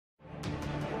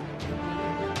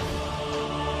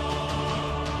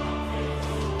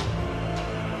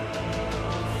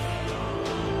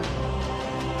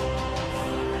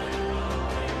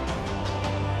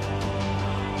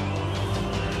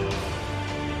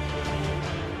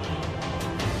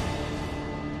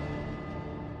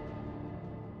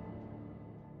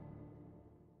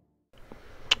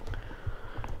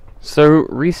So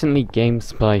recently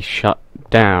Gamespy shut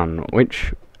down,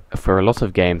 which for a lot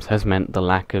of games has meant the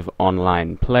lack of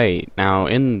online play. Now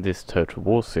in this Total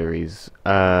War series,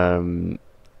 this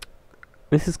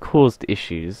has caused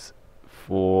issues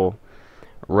for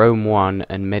Rome 1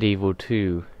 and Medieval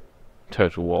 2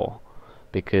 Total War,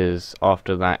 because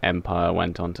after that Empire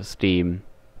went onto Steam,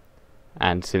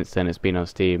 and since then it's been on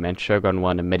Steam, and Shogun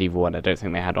 1 and Medieval 1, I don't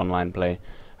think they had online play.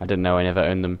 I didn't know, I never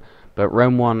owned them. But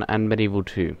Rome 1 and Medieval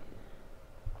 2,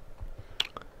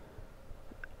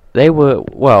 they were,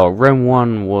 well, Rome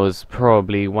 1 was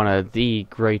probably one of the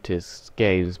greatest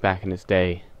games back in its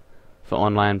day for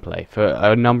online play, for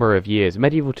a number of years.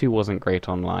 Medieval 2 wasn't great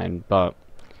online, but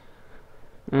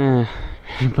might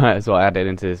as well add it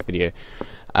into this video.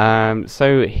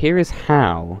 So here is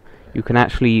how you can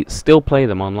actually still play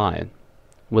them online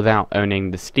without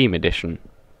owning the Steam edition.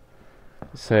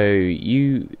 So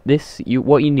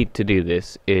what you need to do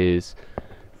this is,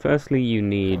 firstly you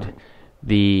need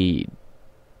the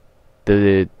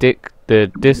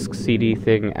disc CD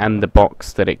thing and the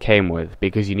box that it came with,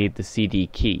 because you need the CD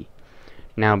key.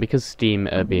 Now because Steam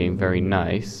are being very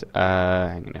nice,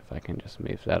 hang on, if I can just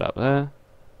move that up there.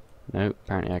 No,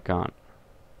 apparently I can't.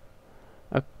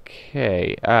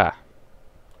 Okay,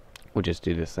 we'll just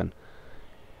do this then.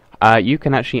 You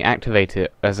can actually activate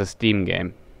it as a Steam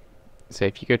game. So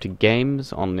if you go to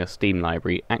Games on your Steam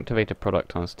library, activate a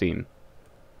product on Steam.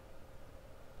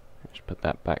 Let's put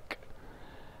that back.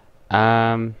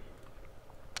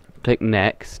 Click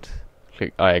Next,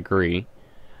 click I agree,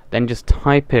 then just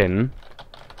type in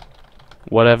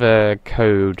whatever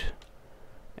code,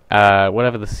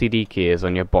 whatever the CD key is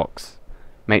on your box.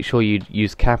 Make sure you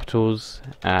use capitals,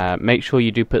 make sure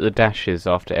you do put the dashes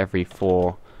after every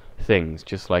 4 things,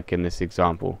 just like in this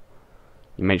example.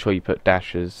 You make sure you put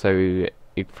dashes, so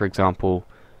if, for example,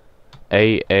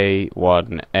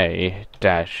 AA1A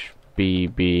dash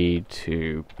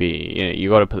BB2B, you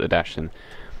got to put the dash in.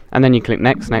 And then you click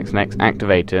next, next, next,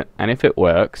 activate it, and if it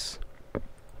works,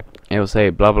 it will say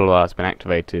blah blah blah has been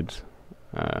activated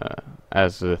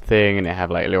as a thing, and it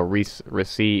have like a little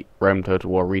receipt, Rome Total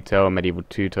War Retail, Medieval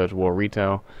 2 Total War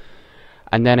Retail,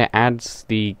 and then it adds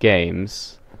the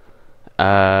games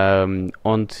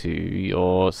onto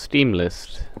your Steam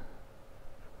list.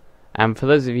 And for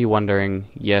those of you wondering,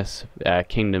 yes,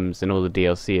 Kingdoms and all the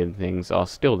DLC and things are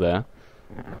still there.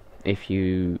 If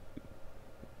you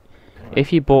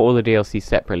bought all the DLC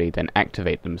separately, then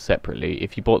activate them separately.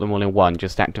 If you bought them all in one,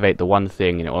 just activate the one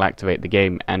thing and it will activate the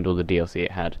game and all the DLC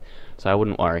it had. So I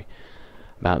wouldn't worry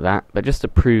about that, but just to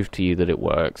prove to you that it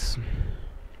works.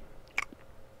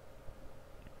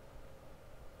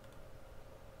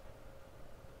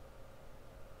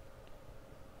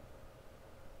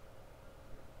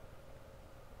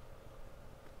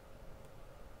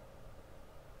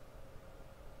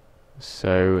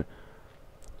 So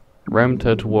Rome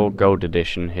Total War Gold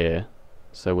Edition here,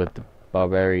 so with the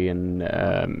Barbarian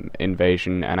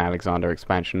Invasion and Alexander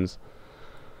expansions,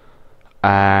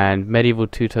 and Medieval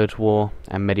 2 Total War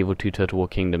and Medieval 2 Total War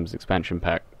Kingdoms expansion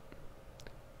pack.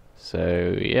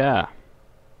 So yeah,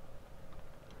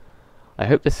 I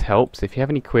hope this helps. If you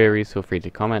have any queries, feel free to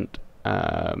comment.